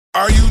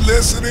Are you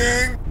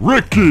listening?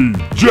 Ricky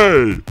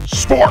J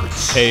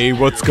Sports. Hey,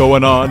 what's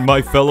going on,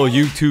 my fellow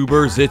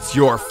YouTubers? It's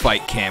your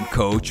fight camp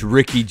coach,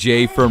 Ricky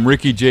J from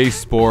Ricky J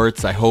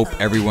Sports. I hope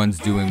everyone's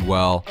doing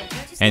well.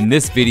 And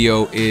this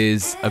video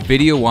is a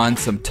video on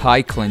some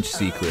Thai clinch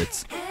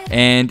secrets.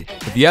 And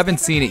if you haven't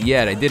seen it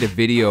yet, I did a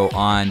video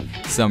on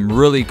some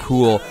really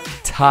cool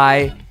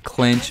Thai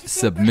clinch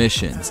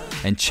submissions.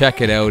 And check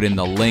it out in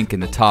the link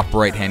in the top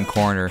right hand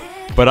corner.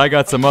 But I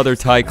got some other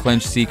Thai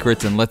clinch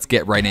secrets, and let's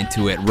get right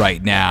into it right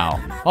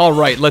now.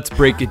 Alright, let's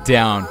break it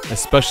down,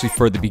 especially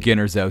for the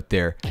beginners out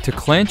there. To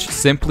clinch,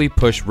 simply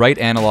push right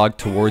analog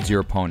towards your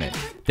opponent.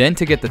 Then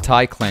to get the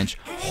Thai clinch,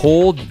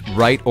 hold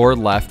right or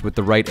left with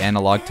the right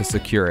analog to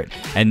secure it.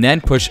 And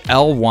then push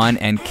L1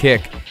 and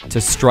kick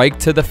to strike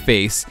to the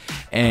face,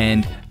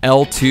 and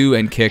L2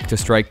 and kick to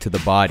strike to the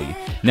body.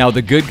 Now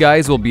the good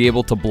guys will be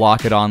able to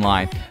block it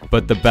online,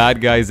 but the bad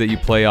guys that you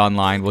play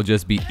online will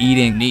just be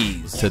eating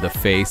knees to the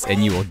face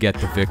and you will get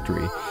the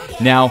victory.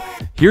 Now,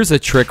 here's a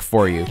trick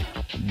for you.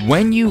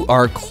 When you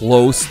are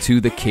close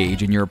to the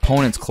cage and your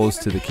opponent's close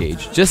to the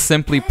cage, just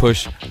simply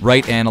push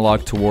right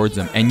analog towards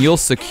them and you'll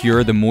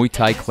secure the Muay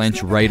Thai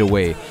clinch right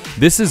away.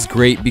 This is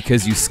great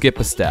because you skip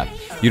a step.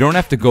 You don't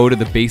have to go to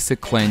the basic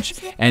clinch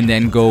and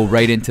then go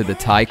right into the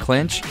Thai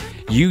clinch.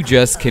 You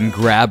just can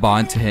grab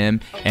onto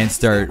him and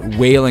start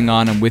wailing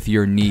on him with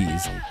your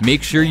knees.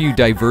 Make sure you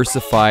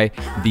diversify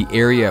the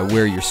area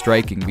where you're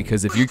striking,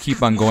 because if you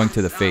keep on going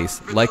to the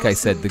face, like I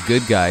said, the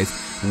good guys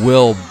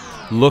will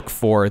look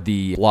for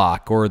the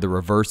block or the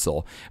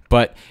reversal.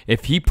 But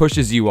if he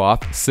pushes you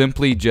off,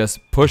 simply just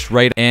push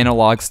right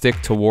analog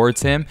stick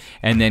towards him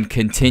and then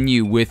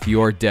continue with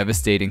your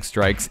devastating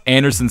strikes.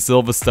 Anderson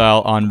Silva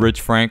style on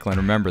Rich Franklin,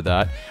 remember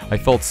that? I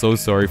felt so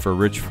sorry for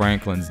Rich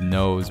Franklin's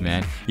nose,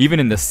 man. Even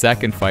in the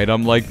second fight,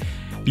 I'm like,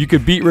 you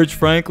could beat Rich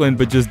Franklin,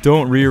 but just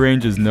don't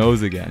rearrange his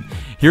nose again.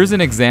 Here's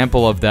an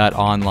example of that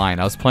online.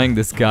 I was playing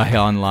this guy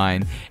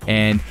online,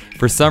 and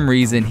for some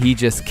reason, he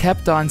just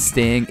kept on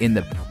staying in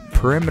the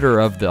perimeter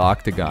of the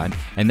octagon,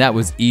 and that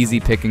was easy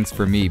pickings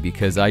for me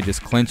because I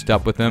just clinched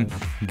up with him,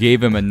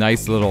 gave him a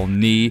nice little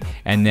knee,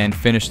 and then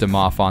finished him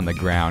off on the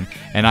ground,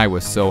 and I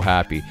was so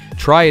happy.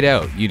 Try it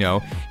out, you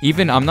know.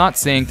 Even, I'm not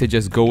saying to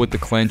just go with the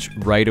clinch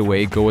right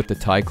away, go with the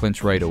Thai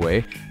clinch right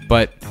away,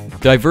 but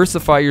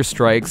diversify your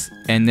strikes,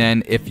 and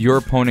then if your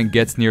opponent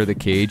gets near the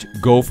cage,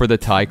 go for the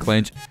Thai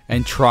clinch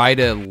and try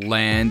to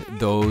land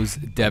those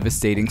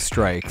devastating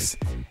strikes.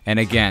 And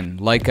again,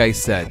 like I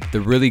said,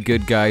 the really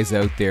good guys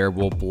out there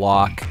will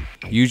block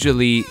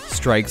usually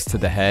strikes to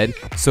the head.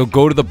 So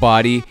go to the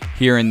body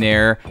here and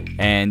there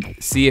and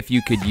see if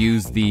you could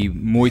use the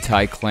Muay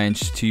Thai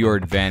clinch to your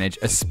advantage,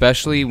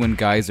 especially when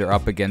guys are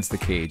up against the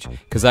cage.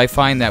 Because I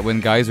find that when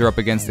guys are up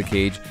against the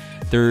cage,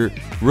 they're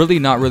really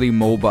not really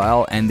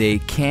mobile and they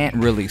can't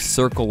really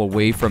circle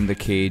away from the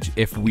cage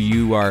if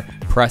you are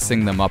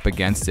pressing them up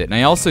against it. And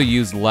I also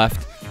use the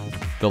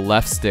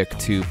left stick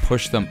to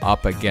push them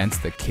up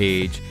against the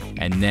cage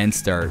and then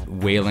start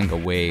wailing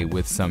away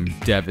with some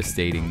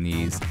devastating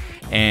knees.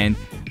 And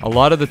a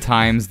lot of the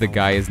times the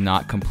guy is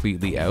not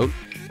completely out,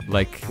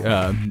 like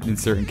in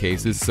certain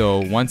cases. So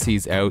once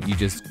he's out, you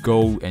just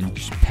go and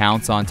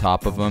pounce on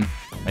top of him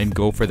and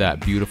go for that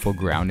beautiful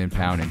ground and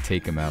pound and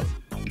take him out.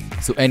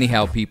 So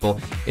anyhow, people,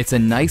 it's a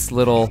nice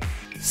little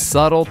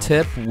subtle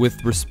tip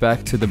with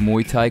respect to the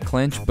Muay Thai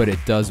clinch, but it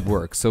does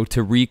work. So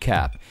to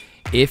recap,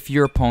 if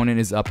your opponent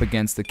is up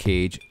against the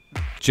cage,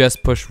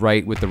 just push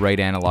right with the right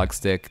analog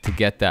stick to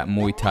get that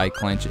Muay Thai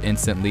clinch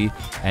instantly,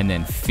 and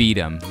then feed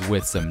him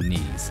with some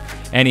knees.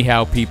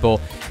 Anyhow, people,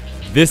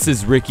 this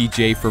is Ricky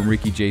J from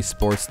Ricky J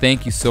Sports.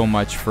 Thank you so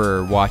much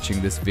for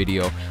watching this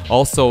video.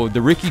 Also,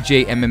 the Ricky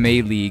J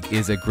MMA League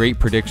is a great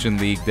prediction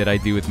league that I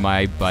do with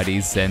my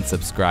buddies and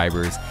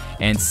subscribers.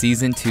 And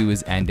Season 2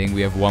 is ending.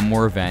 We have one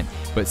more event,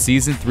 but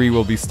Season 3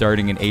 will be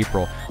starting in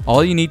April.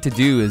 All you need to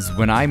do is,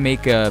 when I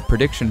make a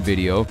prediction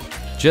video,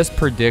 just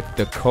predict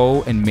the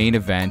co and main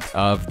event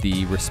of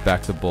the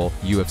respectable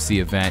UFC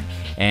event,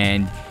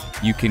 and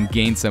you can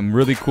gain some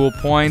really cool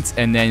points,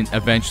 and then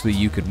eventually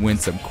you could win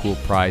some cool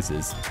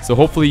prizes. So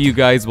hopefully you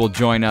guys will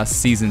join us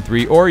Season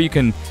 3, or you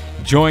can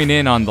join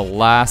in on the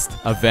last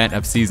event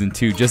of Season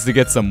 2 just to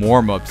get some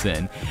warm-ups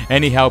in.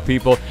 Anyhow,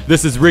 people,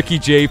 this is Ricky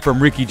J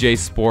from Ricky J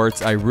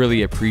Sports. I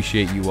really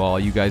appreciate you all.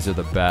 You guys are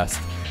the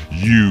best.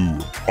 You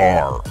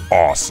are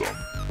awesome.